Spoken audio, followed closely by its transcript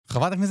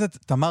חברת הכנסת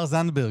תמר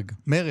זנדברג,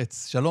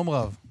 מרץ, שלום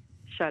רב.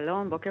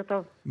 שלום, בוקר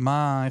טוב.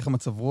 איך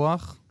המצב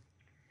רוח?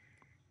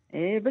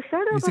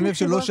 בסדר. נשים לב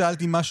שלא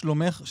שאלתי מה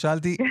שלומך,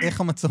 שאלתי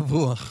איך המצב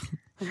רוח.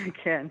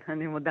 כן,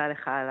 אני מודה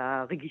לך על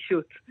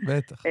הרגישות.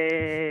 בטח.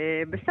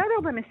 בסדר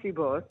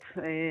בנסיבות,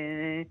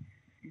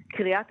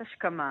 קריאת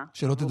השכמה.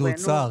 שלא תדעו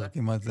צער,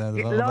 כמעט זה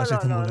הדבר הבא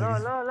שהייתם אומרים.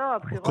 לא,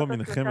 הבחירות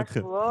עוד 3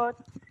 שבועות,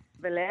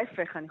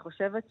 ולהפך, אני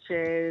חושבת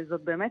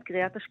שזאת באמת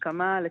קריאת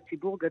השכמה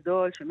לציבור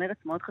גדול, שמרץ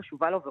מאוד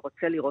חשובה לו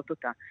ורוצה לראות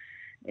אותה.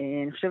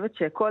 אני חושבת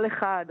שכל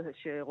אחד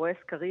שרואה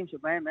סקרים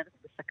שבהם מרץ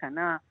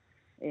בסכנה,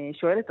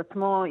 שואל את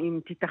עצמו אם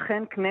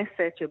תיתכן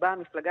כנסת שבה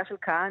המפלגה של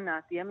כהנא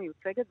תהיה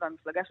מיוצגת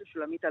והמפלגה של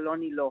שולמית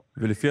אלוני לא.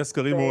 ולפי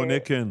הסקרים הוא עונה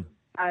כן.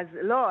 אז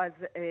לא, אז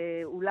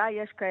אולי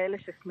יש כאלה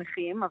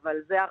ששמחים, אבל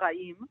זה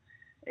הרעים.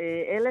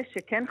 אלה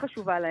שכן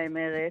חשובה להם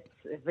מרץ,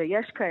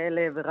 ויש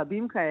כאלה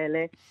ורבים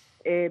כאלה,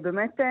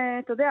 באמת,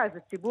 אתה יודע, זה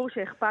ציבור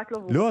שאכפת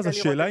לו. לא, אז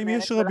השאלה אם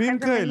יש רבים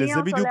כאלה,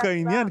 זה בדיוק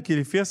העניין, כי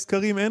לפי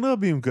הסקרים אין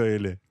רבים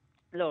כאלה.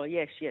 לא,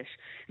 יש.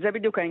 זה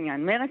בדיוק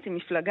העניין. מרץ היא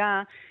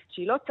מפלגה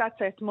שהיא לא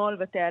צצה אתמול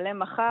ותיעלם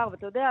מחר,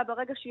 ואתה יודע,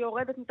 ברגע שהיא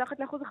יורדת מתחת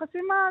לאחוז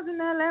החסימה, אז היא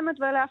נעלמת,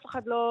 ולאף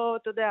אחד לא,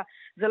 אתה יודע,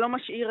 זה לא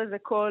משאיר איזה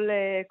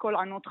כל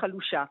ענות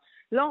חלושה.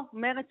 לא,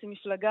 מרץ היא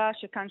מפלגה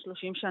שכאן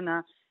 30 שנה,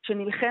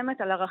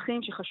 שנלחמת על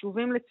ערכים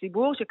שחשובים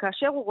לציבור,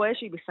 שכאשר הוא רואה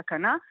שהיא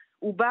בסכנה,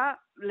 הוא בא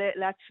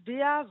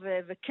להצביע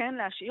וכן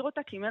להשאיר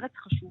אותה, כי מרץ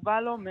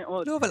חשובה לו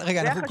מאוד. לא, אבל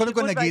רגע, אנחנו קודם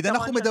כל נגיד,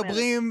 אנחנו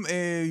מדברים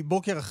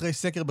בוקר אחרי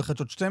סקר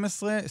בחדשות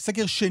 12,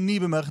 סקר שני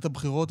במערכת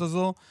הבחירות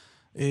הזו,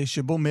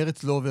 שבו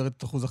מרץ לא עוברת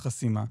את אחוז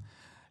החסימה.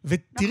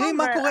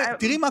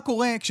 ותראי מה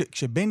קורה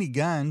כשבני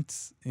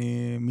גנץ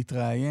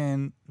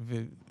מתראיין,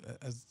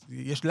 אז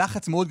יש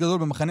לחץ מאוד גדול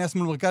במחנה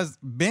השמאל מרכז,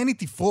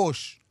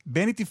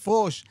 בני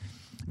תפרוש,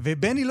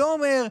 ובני לא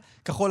אומר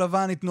כחול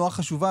לבן היא תנועה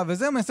חשובה,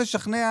 וזה מנסה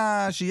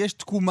לשכנע שיש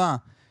תקומה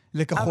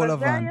לכחול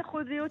לבן. אבל זה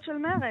הייחודיות של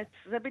מרץ,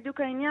 זה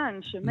בדיוק העניין,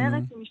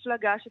 שמרץ היא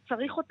מפלגה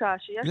שצריך אותה,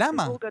 שיש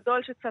ציבור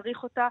גדול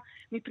שצריך אותה,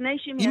 מפני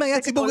שהיא מייצגת אם היה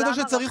ציבור גדול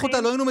שצריך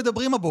אותה, לא היינו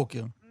מדברים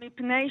הבוקר.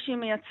 מפני שהיא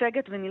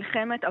מייצגת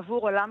ונלחמת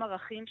עבור עולם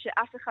ערכים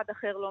שאף אחד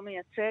אחר לא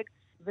מייצג,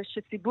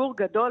 ושציבור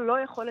גדול לא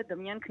יכול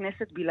לדמיין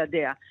כנסת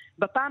בלעדיה.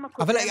 בפעם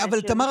הקודמת...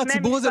 אבל תמר,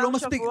 הציבור הזה לא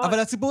מספיק, אבל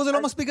הציבור הזה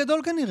לא מספיק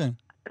גדול כנראה.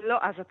 לא,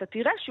 אז אתה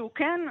תראה שהוא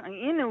כן,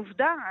 הנה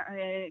עובדה,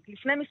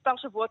 לפני מספר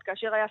שבועות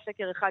כאשר היה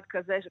סקר אחד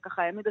כזה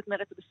שככה העמיד את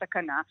מרץ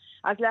בסכנה,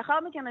 אז לאחר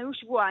מכן היו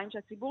שבועיים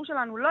שהציבור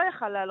שלנו לא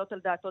יכל לעלות על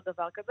דעתו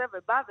דבר כזה,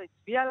 ובא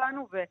והצביע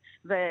לנו,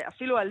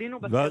 ואפילו עלינו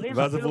בסקרים,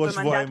 ואז עברו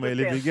השבועיים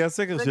האלה, והגיע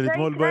הסקר של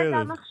אתמול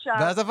בערב.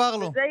 ואז עבר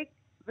לו.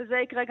 וזה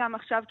יקרה גם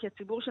עכשיו, כי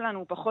הציבור שלנו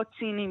הוא פחות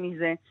ציני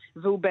מזה,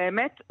 והוא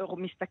באמת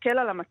מסתכל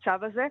על המצב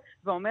הזה,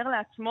 ואומר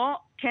לעצמו,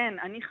 כן,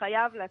 אני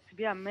חייב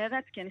להצביע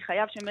מרץ, כי אני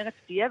חייב שמרץ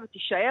תהיה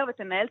ותישאר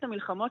ותנהל את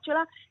המלחמות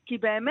שלה, כי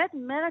באמת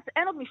מרץ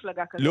אין עוד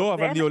מפלגה כזאת. לא,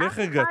 אבל אני הולך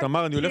רגע,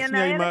 תמר, אני הולך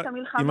שנייה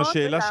עם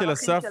השאלה של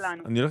אסף,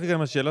 אני הולך רגע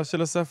עם השאלה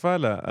של אסף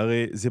הלאה.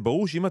 הרי זה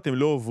ברור שאם אתם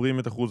לא עוברים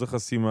את אחוז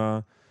החסימה,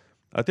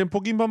 אתם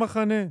פוגעים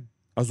במחנה.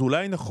 אז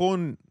אולי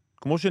נכון...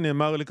 כמו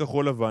שנאמר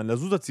לכחול לבן,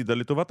 לזוז הצידה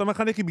לטובת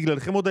המחנה, כי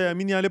בגללכם עוד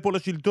הימין יעלה פה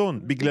לשלטון.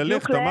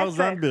 בגללך, תמר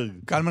זנדברג.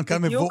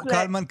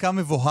 קלמן קם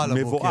מבוהל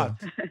הבוקר.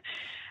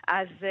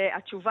 אז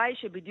התשובה היא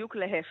שבדיוק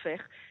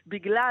להפך,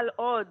 בגלל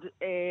עוד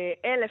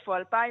 1,000 או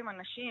 2,000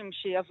 אנשים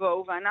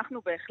שיבואו,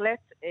 ואנחנו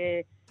בהחלט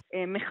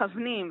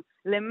מכוונים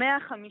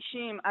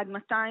ל-150 עד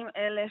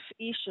 200,000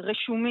 איש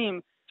רשומים,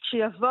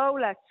 שיבואו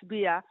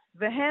להצביע,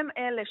 והם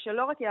אלה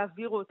שלא רק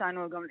יעבירו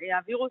אותנו, גם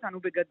יעבירו אותנו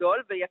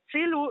בגדול,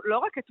 ויצילו לא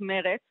רק את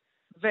מרץ,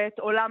 ואת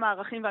עולם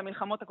הערכים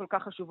והמלחמות הכל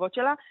כך חשובות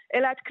שלה,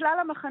 אלא את כלל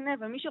המחנה,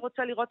 ומי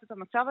שרוצה לראות את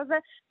המצב הזה,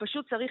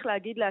 פשוט צריך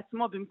להגיד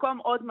לעצמו, במקום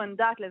עוד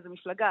מנדט לאיזו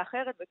מפלגה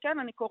אחרת, וכן,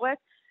 אני קוראת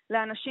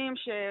לאנשים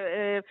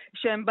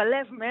שהם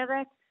בלב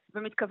מרץ,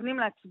 ומתכוונים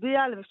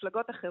להצביע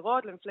למפלגות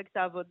אחרות, למפלגת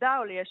העבודה,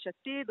 או ליש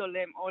עתיד,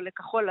 או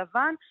לכחול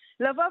לבן,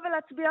 לבוא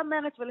ולהצביע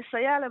מרץ,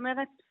 ולסייע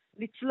למרץ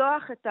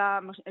לצלוח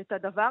את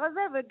הדבר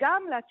הזה,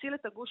 וגם להציל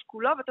את הגוש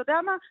כולו, ואתה יודע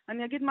מה?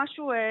 אני אגיד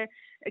משהו,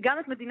 גם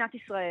את מדינת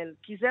ישראל,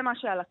 כי זה מה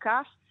שעל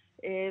הכף,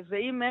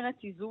 ואם מרץ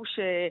היא זו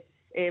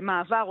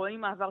שמעבר או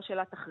אם מעבר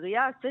שלה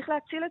תכריע, אז צריך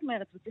להציל את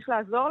מרץ וצריך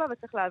לעזור לה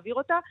וצריך להעביר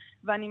אותה,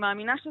 ואני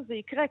מאמינה שזה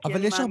יקרה.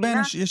 אבל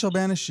יש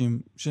הרבה אנשים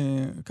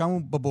שקמו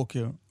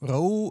בבוקר,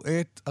 ראו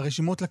את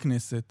הרשימות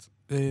לכנסת,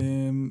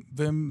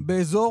 והם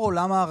באזור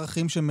עולם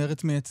הערכים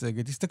שמרץ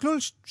מייצגת, הסתכלו על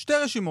שתי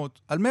רשימות,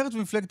 על מרץ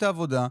ומפלגת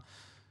העבודה,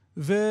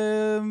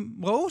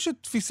 וראו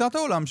שתפיסת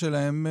העולם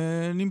שלהם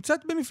נמצאת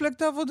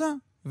במפלגת העבודה.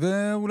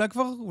 ואולי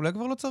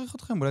כבר לא צריך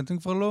אתכם, אולי אתם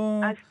כבר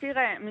לא... אז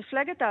תראה,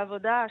 מפלגת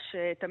העבודה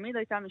שתמיד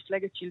הייתה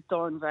מפלגת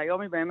שלטון,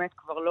 והיום היא באמת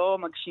כבר לא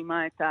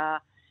מגשימה את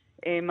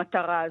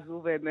המטרה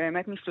הזו,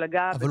 ובאמת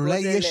מפלגה... אבל אולי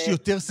יש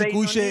יותר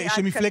סיכוי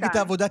שמפלגת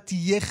העבודה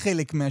תהיה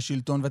חלק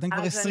מהשלטון, ואתם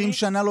כבר 20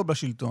 שנה לא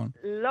בשלטון.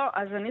 לא,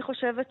 אז אני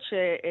חושבת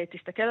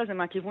שתסתכל על זה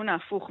מהכיוון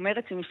ההפוך.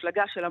 מרץ היא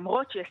מפלגה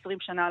שלמרות שהיא 20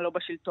 שנה לא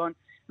בשלטון,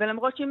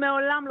 ולמרות שהיא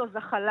מעולם לא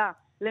זחלה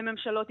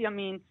לממשלות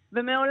ימין,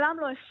 ומעולם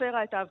לא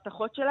הפרה את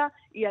ההבטחות שלה,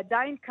 היא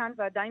עדיין כאן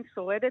ועדיין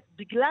שורדת,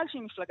 בגלל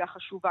שהיא מפלגה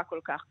חשובה כל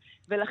כך.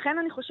 ולכן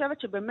אני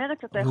חושבת שבמרץ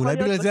אתה יכול להיות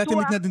בטוח... ואולי בגלל זה אתם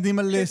מתנדנדים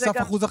על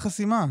סף אחוז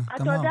החסימה,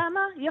 אתה יודע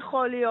מה?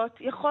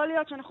 יכול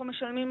להיות שאנחנו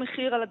משלמים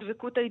מחיר על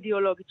הדבקות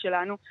האידיאולוגית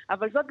שלנו,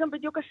 אבל זאת גם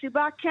בדיוק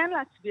הסיבה כן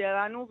להצביע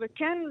לנו,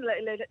 וכן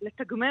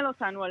לתגמל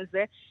אותנו על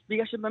זה,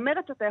 בגלל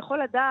שבמרץ אתה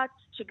יכול לדעת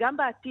שגם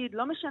בעתיד,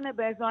 לא משנה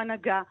באיזו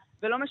הנהגה,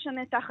 ולא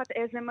משנה תחת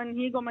איזה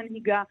מנהיג או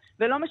מנהיגה,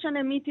 ולא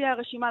משנה מי תהיה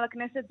הרשימה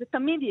לכנסת, זה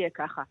תמיד יהיה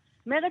ככה.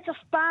 מרץ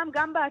אף פעם,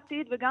 גם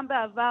בעתיד וגם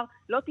בעבר,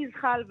 לא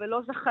תזחל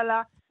ולא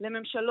זחלה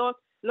לממשלות,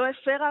 לא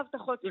הפרה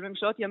הבטחות,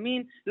 לממשלות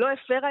ימין, לא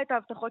הפרה את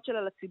ההבטחות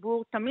שלה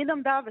לציבור, תמיד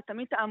עמדה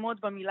ותמיד תעמוד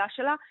במילה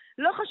שלה,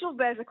 לא חשוב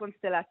באיזה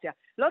קונסטלציה.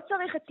 לא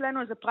צריך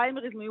אצלנו איזה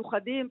פריימריז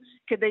מיוחדים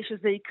כדי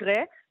שזה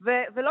יקרה,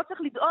 ולא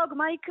צריך לדאוג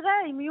מה יקרה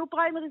אם יהיו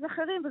פריימריז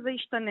אחרים וזה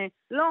ישתנה.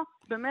 לא,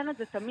 במרץ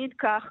זה תמיד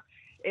כך.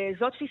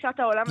 זאת תפיסת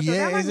העולם.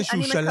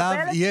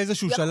 יהיה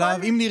איזשהו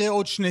שלב, אם נראה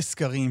עוד 2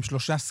 סקרים,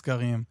 3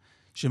 סקרים,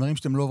 שמראים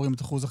שאתם לא עוברים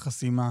את אחוז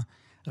החסימה,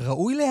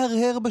 ראוי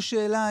להרהר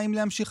בשאלה האם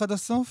להמשיך עד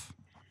הסוף?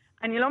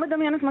 אני לא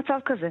מדמיינת מצב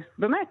כזה,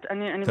 באמת.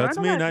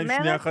 תעצמי עיניים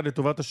שנייה אחת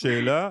לטובת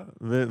השאלה,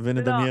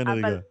 ונדמיין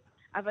רגע.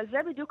 אבל זה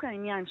בדיוק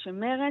העניין,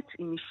 שמרץ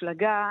היא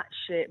מפלגה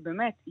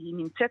שבאמת, היא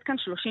נמצאת כאן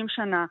 30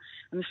 שנה,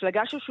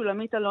 המפלגה של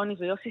שולמית אלוני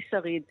ויוסי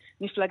שריד,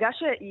 מפלגה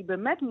שהיא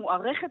באמת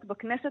מוערכת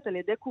בכנסת על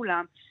ידי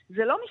כולם,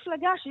 זה לא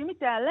מפלגה שאם היא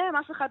תיעלם,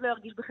 אף אחד לא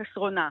ירגיש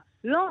בחסרונה.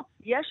 לא,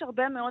 יש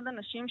הרבה מאוד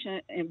אנשים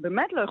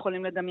שבאמת לא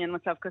יכולים לדמיין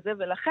מצב כזה,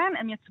 ולכן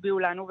הם יצביעו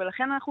לנו,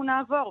 ולכן אנחנו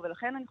נעבור,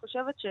 ולכן אני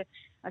חושבת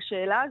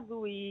שהשאלה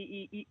הזו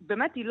היא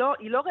באמת, היא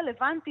לא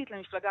רלוונטית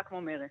למפלגה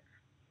כמו מרץ.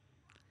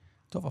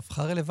 טוב,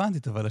 הפכה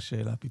רלוונטית, אבל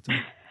השאלה פתאום.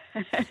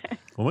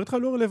 אומרת לך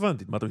לא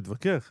רלוונטית, מה אתה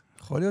מתווכח?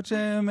 יכול להיות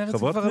שמרץ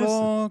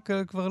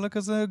כבר לא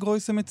כזה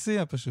גרויסה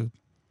מציע פשוט.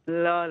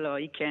 לא,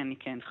 היא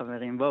כן,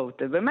 חברים, בואו,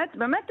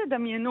 באמת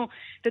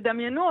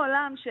תדמיינו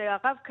עולם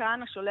שהרב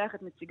כהנא שולח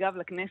את נציגיו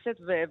לכנסת,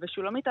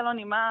 ושולמית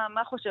אלוני,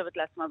 מה חושבת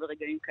לעצמה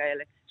ברגעים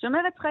כאלה?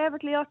 שמרץ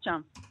חייבת להיות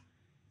שם.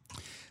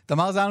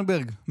 תמר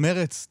זנדברג,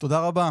 מרץ,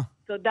 תודה רבה.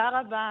 תודה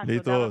רבה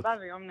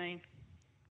ויום נעים.